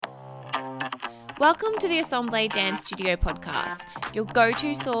Welcome to the Assemble Dance Studio podcast, your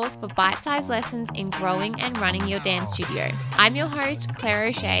go-to source for bite-sized lessons in growing and running your dance studio. I'm your host, Claire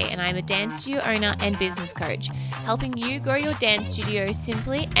O'Shea, and I'm a dance studio owner and business coach, helping you grow your dance studio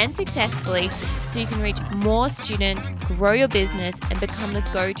simply and successfully so you can reach more students, grow your business, and become the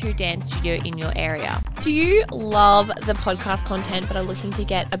go-to dance studio in your area. Do you love the podcast content but are looking to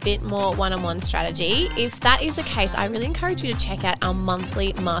get a bit more one-on-one strategy? If that is the case, I really encourage you to check out our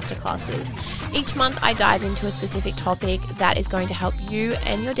monthly masterclasses. Each month, I dive into a specific topic that is going to help you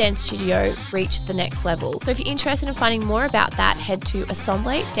and your dance studio reach the next level. So if you're interested in finding more about that, head to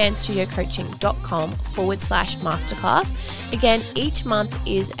assembledancestudiocoaching.com/masterclass. Again, each month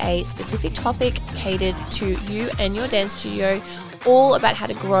is a specific topic catered to you and your dance studio, all about how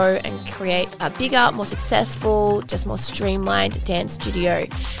to grow and create a bigger, more successful, just more streamlined dance studio.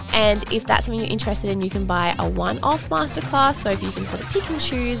 And if that's something you're interested in, you can buy a one-off masterclass. So if you can sort of pick and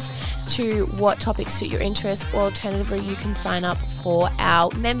choose to what topics suit your interest, or alternatively, you can sign up for our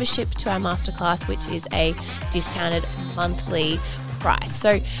membership to our masterclass, which is a discounted monthly price.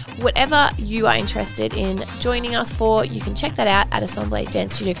 So whatever you are interested in joining us for, you can check that out at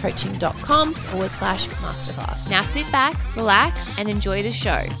assembledancestudiocoaching.com/masterclass. Now sit back, relax, and enjoy the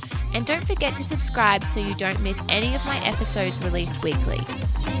show. And don't forget to subscribe so you don't miss any of my episodes released weekly.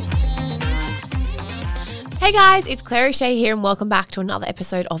 Hey guys, it's Claire O'Shea here, and welcome back to another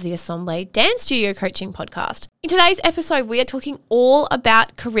episode of the Assemble Dance Studio Coaching Podcast. In today's episode, we are talking all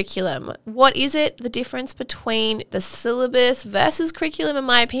about curriculum. What is it? The difference between the syllabus versus curriculum, in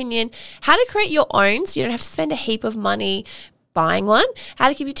my opinion. How to create your own so you don't have to spend a heap of money buying one, how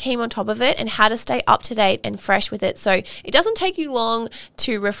to keep your team on top of it, and how to stay up to date and fresh with it so it doesn't take you long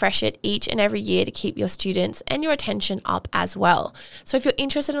to refresh it each and every year to keep your students and your attention up as well. So if you're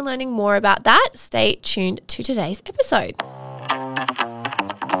interested in learning more about that, stay tuned to today's episode.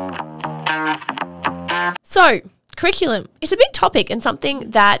 So, curriculum is a big topic and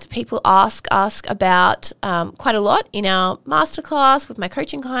something that people ask about quite a lot in our masterclass with my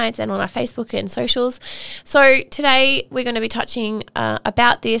coaching clients and on our Facebook and socials. So today we're going to be touching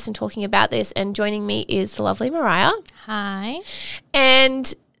about this and talking about this, and joining me is the lovely Mariah. Hi.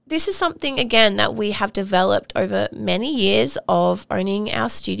 And this is something, again, that we have developed over many years of owning our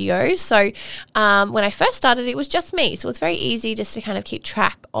studio. So when I first started, it was just me. So it's very easy just to kind of keep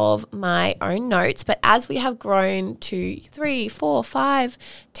track of my own notes. But as we have grown to 3, 4, 5,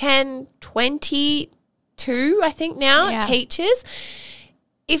 10, 22, I think now, teachers,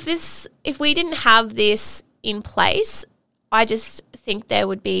 if we didn't have this in place, I just think there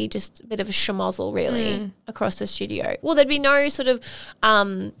would be just a bit of a schmozzle really across the studio. Well, there'd be no sort of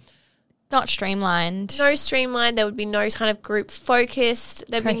not streamlined. No streamlined. There would be no kind of group focused.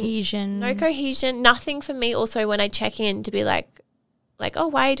 There'd cohesion. No cohesion. Nothing for me also when I check in to be like, oh,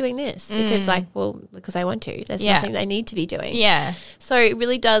 why are you doing this? Because because I want to. There's nothing they need to be doing. Yeah. So it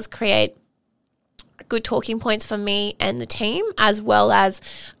really does create good talking points for me and the team, as well as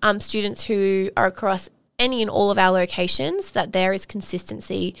students who are across any and all of our locations, that there is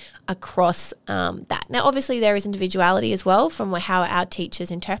consistency across that. Now, obviously, there is individuality as well from how our teachers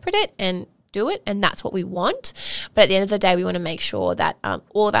interpret it and do it, and that's what we want. But at the end of the day, we want to make sure that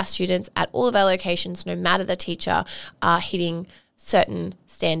all of our students at all of our locations, no matter the teacher, are hitting certain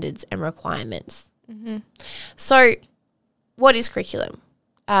standards and requirements. Mm-hmm. So what is curriculum?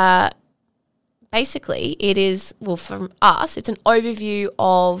 Basically, it is, from us, it's an overview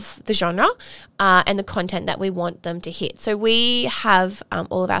of the genre and the content that we want them to hit. So we have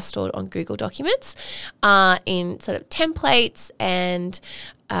all of our stored on Google Documents in sort of templates and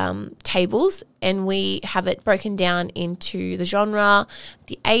tables, and we have it broken down into the genre,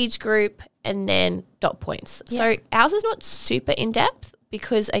 the age group, and then dot points. Yeah. So ours is not super in-depth,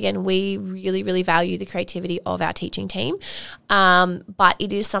 because, again, we really, really value the creativity of our teaching team. But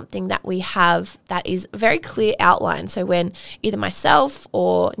it is something that we have that is a very clear outline. So when either myself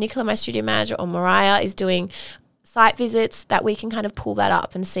or Nicola, my studio manager, or Mariah is doing site visits, that we can kind of pull that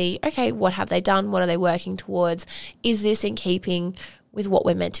up and see, okay, what have they done? What are they working towards? Is this in keeping with what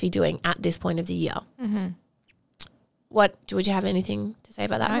we're meant to be doing at this point of the year? Mm-hmm. Would you have anything to say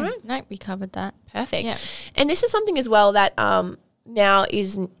about that, Mariah? No, we covered that. Perfect. Yeah. And this is something as well that now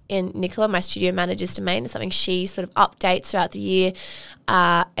is in Nicola, my studio manager's domain. It's something she sort of updates throughout the year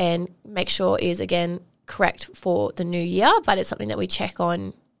and make sure is, again, correct for the new year. But it's something that we check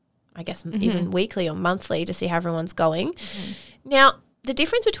on, I guess, even weekly or monthly to see how everyone's going. Mm-hmm. Now, the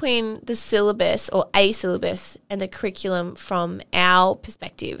difference between the syllabus or a syllabus and the curriculum from our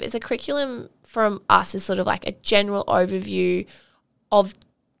perspective is a curriculum from us is sort of like a general overview of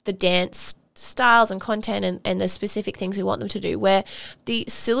the dance styles and content and the specific things we want them to do, where the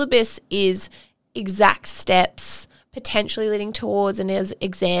syllabus is exact steps, potentially leading towards an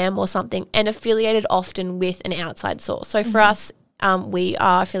exam or something, and affiliated often with an outside source. So for us, we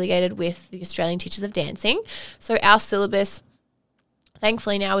are affiliated with the Australian Teachers of Dancing. So our syllabus,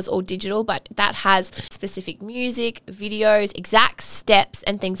 thankfully now, is all digital, but that has specific music, videos, exact steps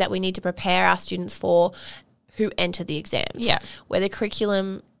and things that we need to prepare our students for who enter the exams. Yeah. Where the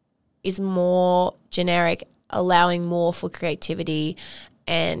curriculum is more generic, allowing more for creativity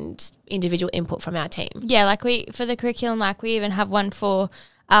and individual input from our team. Yeah, like for the curriculum, like we even have one for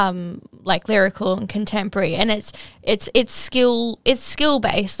like lyrical and contemporary, and it's skill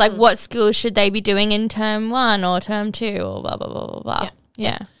based. Like what skills should they be doing in term 1 or term 2 or blah blah blah blah blah.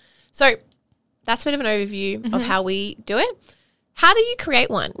 Yeah. So that's a bit of an overview of how we do it. How do you create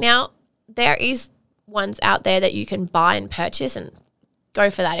one? Now, there is ones out there that you can buy and purchase, and go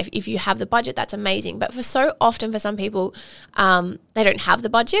for that. If you have the budget, that's amazing. But for some people, they don't have the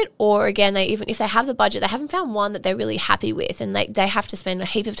budget, or again, even if they have the budget, they haven't found one that they're really happy with, and they have to spend a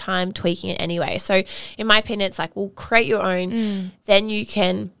heap of time tweaking it anyway. So in my opinion, it's like, well, create your own. Then you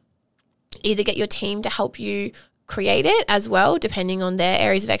can either get your team to help you create it as well, depending on their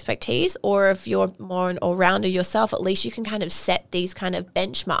areas of expertise, or if you're more an all-rounder yourself, at least you can kind of set these kind of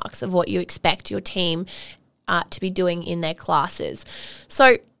benchmarks of what you expect your team to be doing in their classes.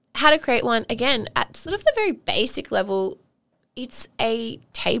 So how to create one, again, at sort of the very basic level, it's a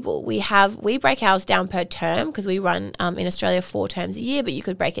table. We break ours down per term because we run in Australia 4 terms a year, but you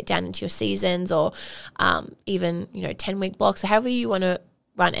could break it down into your seasons or even 10-week blocks, or however you want to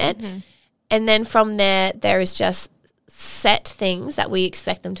run it. And then from there is just set things that we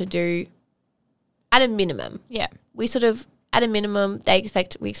expect them to do at a minimum. Yeah. We sort of, at a minimum, we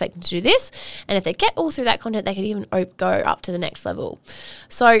expect them to do this. And if they get all through that content, they can even go up to the next level.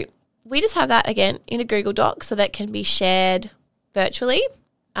 So we just have that, again, in a Google Doc so that can be shared virtually.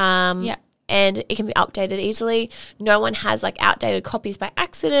 And it can be updated easily. No one has like outdated copies by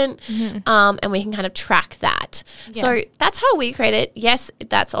accident. And we can kind of track that. Yeah. So that's how we create it. Yes,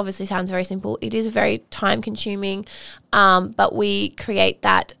 that's obviously sounds very simple. It is very time consuming. But we create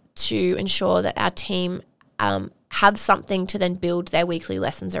that to ensure that our team have something to then build their weekly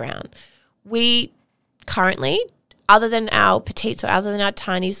lessons around. We currently, other than our petites or other than our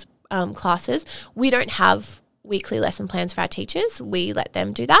tinies classes, we don't have weekly lesson plans for our teachers. We let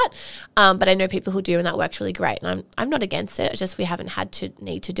them do that. But I know people who do, and that works really great. And I'm not against it. It's just we haven't had to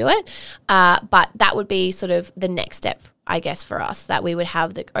need to do it. But that would be sort of the next step, I guess, for us, that we would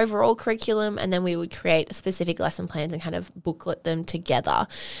have the overall curriculum and then we would create specific lesson plans and kind of booklet them together.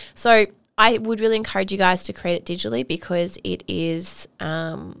 So I would really encourage you guys to create it digitally because it is,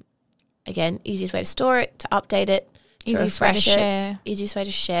 again, easiest way to store it, to update it, easiest way to share. Easiest way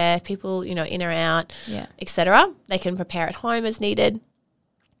to share. People, in or out, etc. They can prepare at home as needed.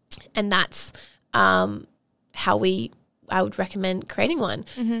 And that's how I would recommend creating one.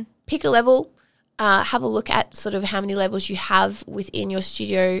 Pick a level. Have a look at sort of how many levels you have within your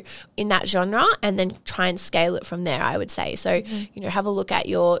studio in that genre and then try and scale it from there, I would say. So, have a look at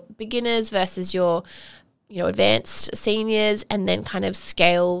your beginners versus your, advanced seniors and then kind of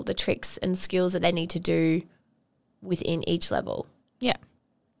scale the tricks and skills that they need to do within each level. Yeah.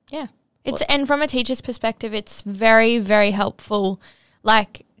 Yeah. And from a teacher's perspective, it's very, very helpful,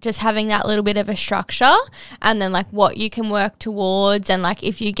 like just having that little bit of a structure and then like what you can work towards, and like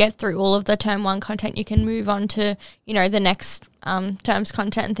if you get through all of the term 1 content, you can move on to, the next term's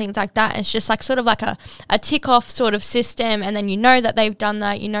content and things like that. It's just like sort of like a tick off sort of system, and then that they've done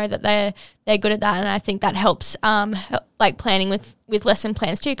that, that they're good at that. And I think that helps like planning with lesson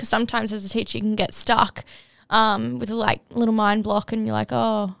plans too, because sometimes as a teacher you can get stuck with a like little mind block and you're like,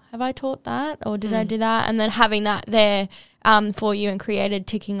 oh, have I taught that or did I do that? And then having that there for you and created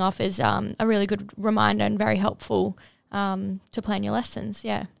ticking off is a really good reminder and very helpful to plan your lessons.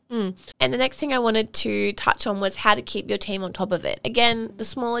 Yeah. And the next thing I wanted to touch on was how to keep your team on top of it. Again, the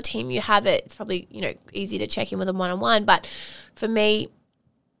smaller team you have it's probably, easy to check in with them one-on-one. But for me,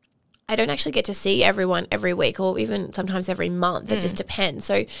 I don't actually get to see everyone every week or even sometimes every month. It just depends.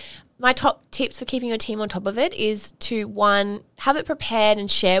 So my top tips for keeping your team on top of it is to, 1, have it prepared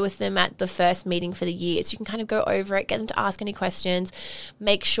and share with them at the first meeting for the year. So you can kind of go over it, get them to ask any questions,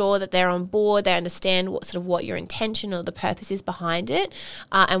 make sure that they're on board, they understand what your intention or the purpose is behind it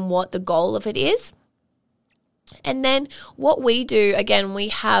and what the goal of it is. And then what we do, again, we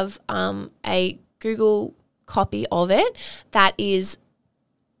have a Google copy of it that is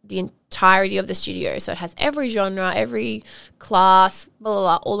the entirety of the studio. So it has every genre, every class, blah, blah,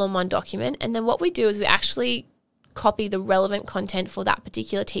 blah, all on one document. And then what we do is we actually copy the relevant content for that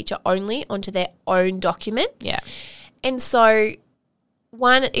particular teacher only onto their own document. Yeah. And so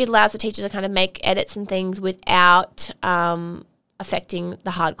one, it allows the teacher to kind of make edits and things without affecting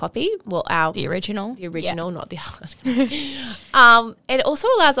the hard copy. Well, the original, not the hard. It also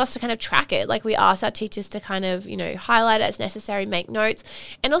allows us to kind of track it. Like we ask our teachers to kind of, highlight it as necessary, make notes.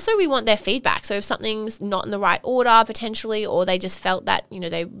 And also we want their feedback. So if something's not in the right order potentially, or they just felt that,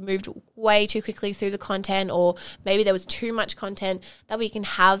 they moved way too quickly through the content, or maybe there was too much content, that we can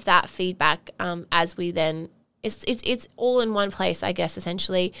have that feedback as we then, it's all in one place, I guess,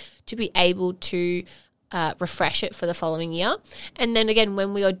 essentially, to be able to refresh it for the following year. And then again,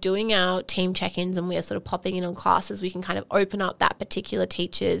 when we are doing our team check-ins and we are sort of popping in on classes, we can kind of open up that particular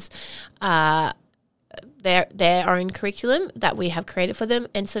teacher's their own curriculum that we have created for them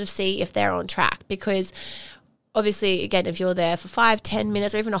and sort of see if they're on track. Because obviously, again, if you're there for 5-10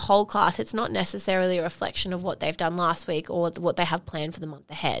 minutes or even a whole class, it's not necessarily a reflection of what they've done last week or what they have planned for the month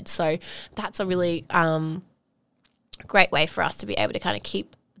ahead. So that's a really great way for us to be able to kind of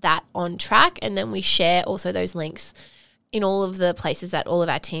keep that on track. And then we share also those links in all of the places that all of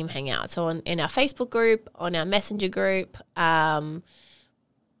our team hang out. So in our Facebook group, on our Messenger group, that's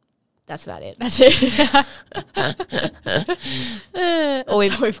about it. That's it. Or that's all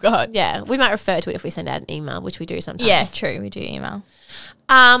we've got. Yeah, we might refer to it if we send out an email, which we do sometimes. Yeah, true. We do email.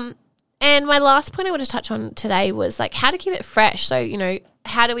 And my last point I want to touch on today was like how to keep it fresh. So,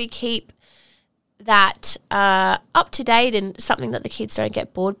 how do we keep that up to date and something that the kids don't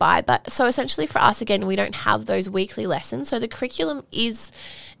get bored by. But so essentially for us, again, we don't have those weekly lessons. So the curriculum is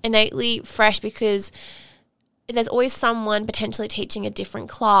innately fresh because there's always someone potentially teaching a different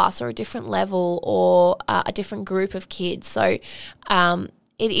class or a different level or a different group of kids. So it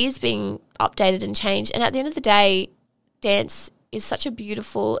is being updated and changed. And at the end of the day, dance is such a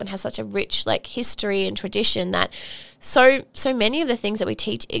beautiful and has such a rich history and tradition that so many of the things that we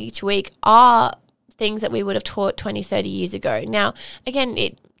teach each week are things that we would have taught 20, 30 years ago. Now, again,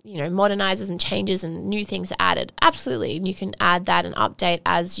 it modernizes and changes and new things are added. Absolutely. And you can add that and update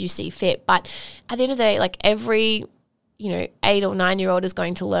as you see fit. But at the end of the day, every 8 or 9-year-old is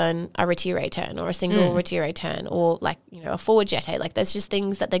going to learn a retire turn or a single retire turn or a forward jeté. There's just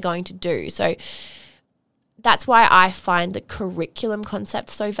things that they're going to do. So that's why I find the curriculum concept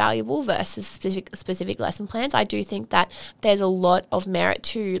so valuable versus specific lesson plans. I do think that there's a lot of merit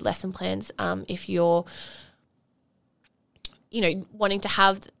to lesson plans if you're, wanting to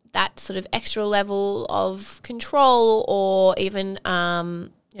have that sort of extra level of control or even,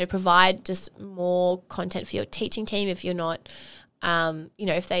 provide just more content for your teaching team if you're not,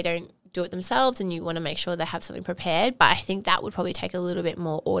 if they don't do it themselves and you want to make sure they have something prepared. But I think that would probably take a little bit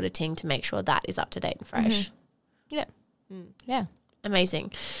more auditing to make sure that is up to date and fresh. Yeah. Yeah.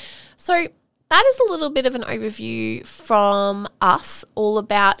 Amazing. So that is a little bit of an overview from us all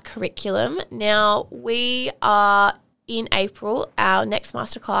about curriculum. Now we are in April. Our next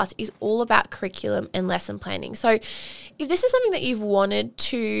masterclass is all about curriculum and lesson planning. So if this is something that you've wanted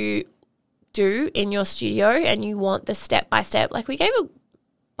to do in your studio and you want the step-by-step, we gave a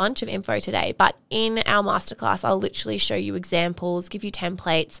bunch of info today, but in our masterclass, I'll literally show you examples, give you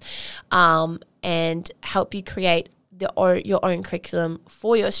templates, and help you create your own curriculum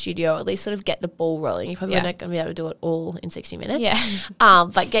for your studio, or at least sort of get the ball rolling. You're probably not going to be able to do it all in 60 minutes. Yeah.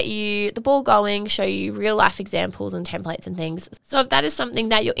 But get you the ball going, show you real life examples and templates and things. So if that is something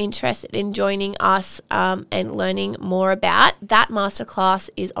that you're interested in joining us and learning more about, that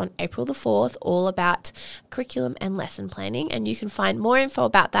masterclass is on April the 4th, all about curriculum and lesson planning. And you can find more info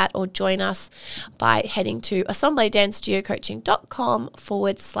about that or join us by heading to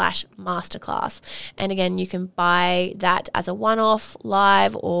assembledancestudiocoaching.com/masterclass. And again, you can buy that as a one-off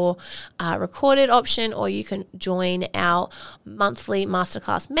live or recorded option, or you can join our monthly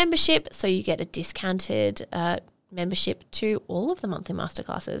masterclass membership so you get a discounted membership to all of the monthly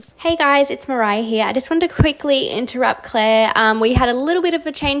masterclasses. Hey guys, it's Mariah here. I just wanted to quickly interrupt Claire. We had a little bit of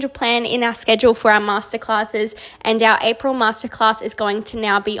a change of plan in our schedule for our masterclasses, and our April masterclass is going to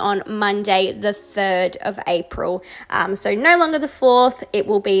now be on Monday the 3rd of April. So no longer the 4th, it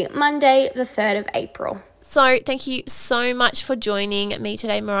will be Monday the 3rd of April. So thank you so much for joining me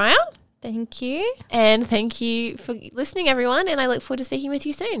today, Mariah. Thank you. And thank you for listening, everyone. And I look forward to speaking with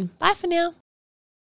you soon. Bye for now.